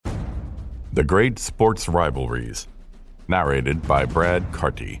The Great Sports Rivalries, narrated by Brad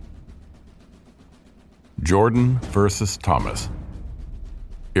Carty. Jordan versus Thomas.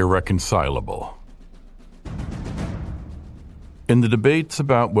 Irreconcilable. In the debates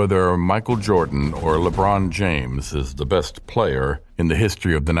about whether Michael Jordan or Lebron James is the best player in the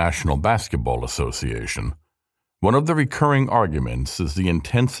history of the National Basketball Association, one of the recurring arguments is the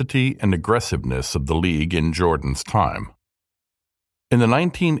intensity and aggressiveness of the league in Jordan's time. In the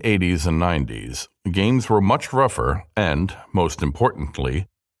 1980s and 90s, games were much rougher and, most importantly,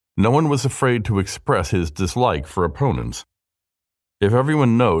 no one was afraid to express his dislike for opponents. If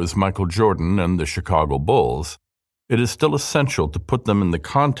everyone knows Michael Jordan and the Chicago Bulls, it is still essential to put them in the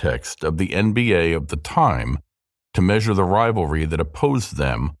context of the NBA of the time to measure the rivalry that opposed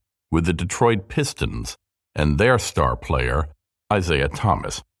them with the Detroit Pistons and their star player, Isiah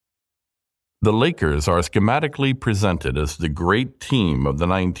Thomas. The Lakers are schematically presented as the great team of the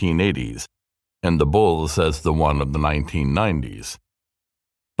 1980s and the Bulls as the one of the 1990s.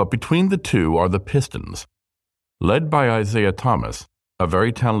 But between the two are the Pistons. Led by Isiah Thomas, a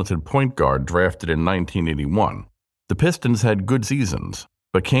very talented point guard drafted in 1981, the Pistons had good seasons,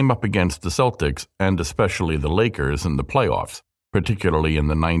 but came up against the Celtics and especially the Lakers in the playoffs, particularly in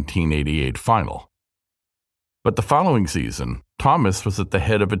the 1988 final. But the following season, Thomas was at the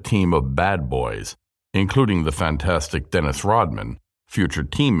head of a team of bad boys, including the fantastic Dennis Rodman, future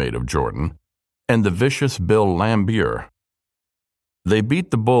teammate of Jordan, and the vicious Bill Laimbeer. They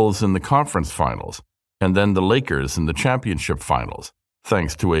beat the Bulls in the conference finals, and then the Lakers in the championship finals,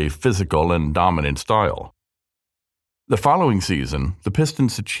 thanks to a physical and dominant style. The following season, the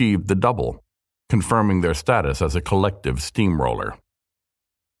Pistons achieved the double, confirming their status as a collective steamroller.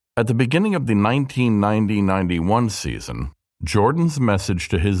 At the beginning of the 1990-91 season, Jordan's message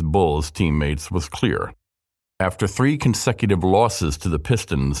to his Bulls teammates was clear. After 3 consecutive losses to the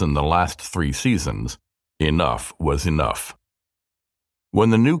Pistons in the last 3 seasons, enough was enough. When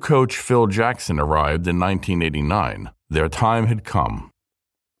the new coach Phil Jackson arrived in 1989, their time had come.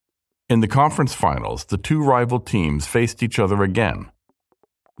 In the conference finals, the 2 rival teams faced each other again.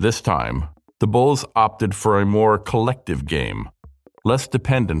 This time, the Bulls opted for a more collective game, less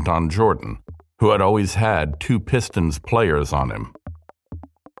dependent on Jordan, who had always had 2 Pistons players on him.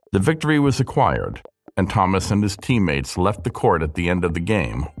 The victory was acquired, and Thomas and his teammates left the court at the end of the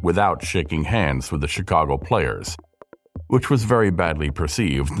game without shaking hands with the Chicago players, which was very badly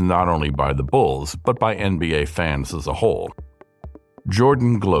perceived not only by the Bulls but by NBA fans as a whole.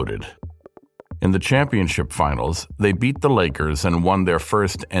 Jordan gloated. In the championship finals, they beat the Lakers and won their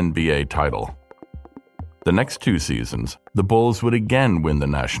first NBA title. The next 2 seasons, the Bulls would again win the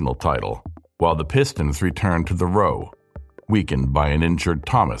national title, while the Pistons returned to the row, weakened by an injured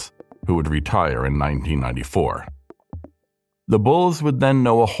Thomas, who would retire in 1994. The Bulls would then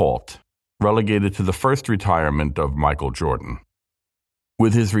know a halt, relegated to the first retirement of Michael Jordan.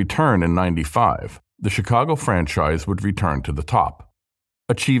 With his return in '95, the Chicago franchise would return to the top,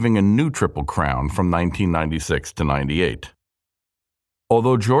 achieving a new Triple Crown from 1996 to '98.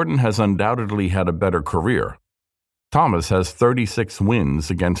 Although Jordan has undoubtedly had a better career, Thomas has 36 wins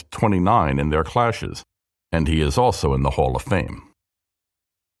against 29 in their clashes, and he is also in the Hall of Fame.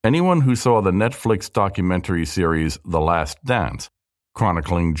 Anyone who saw the Netflix documentary series The Last Dance,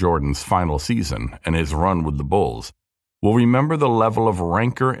 chronicling Jordan's final season and his run with the Bulls, will remember the level of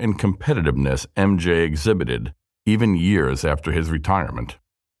rancor and competitiveness MJ exhibited even years after his retirement.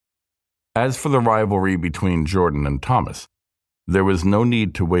 As for the rivalry between Jordan and Thomas, there was no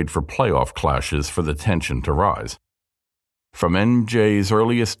need to wait for playoff clashes for the tension to rise. From MJ's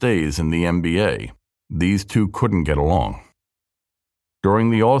earliest days in the NBA, these two couldn't get along. During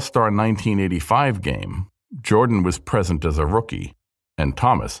the All-Star 1985 game, Jordan was present as a rookie, and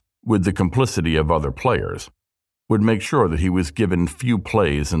Thomas, with the complicity of other players, would make sure that he was given few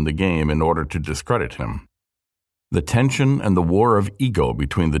plays in the game in order to discredit him. The tension and the war of ego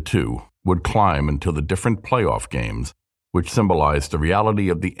between the two would climb until the different playoff games, which symbolized the reality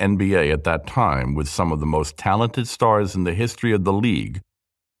of the NBA at that time with some of the most talented stars in the history of the league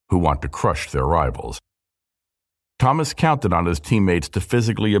who want to crush their rivals. Thomas counted on his teammates to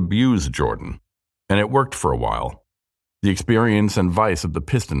physically abuse Jordan, and it worked for a while, the experience and vice of the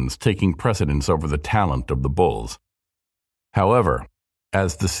Pistons taking precedence over the talent of the Bulls. However,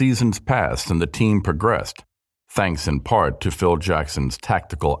 as the seasons passed and the team progressed, thanks in part to Phil Jackson's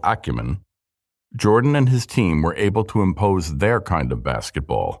tactical acumen, Jordan and his team were able to impose their kind of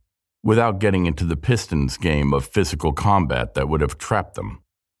basketball without getting into the Pistons' game of physical combat that would have trapped them.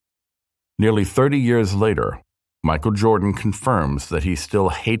 Nearly 30 years later, Michael Jordan confirms that he still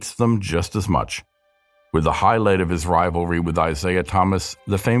hates them just as much. with the highlight of his rivalry with Isaiah Thomas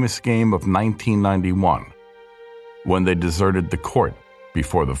the famous game of 1991, when they deserted the court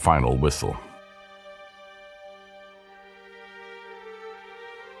before the final whistle.